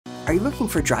Are you looking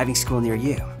for a driving school near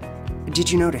you?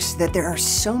 Did you notice that there are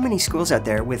so many schools out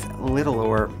there with little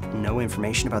or no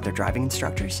information about their driving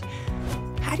instructors?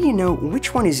 How do you know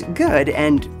which one is good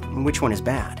and which one is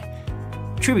bad?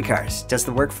 Trubicars does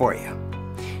the work for you.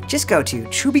 Just go to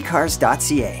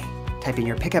trubicars.ca, type in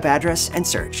your pickup address and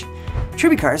search.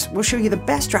 Trubicars will show you the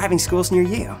best driving schools near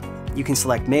you. You can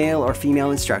select male or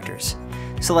female instructors,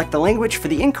 select the language for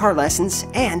the in-car lessons,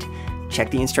 and check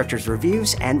the instructor's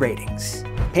reviews and ratings.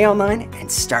 Pay online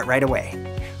and start right away.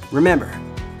 Remember,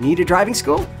 need a driving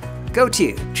school? Go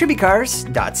to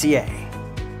trubicars.ca.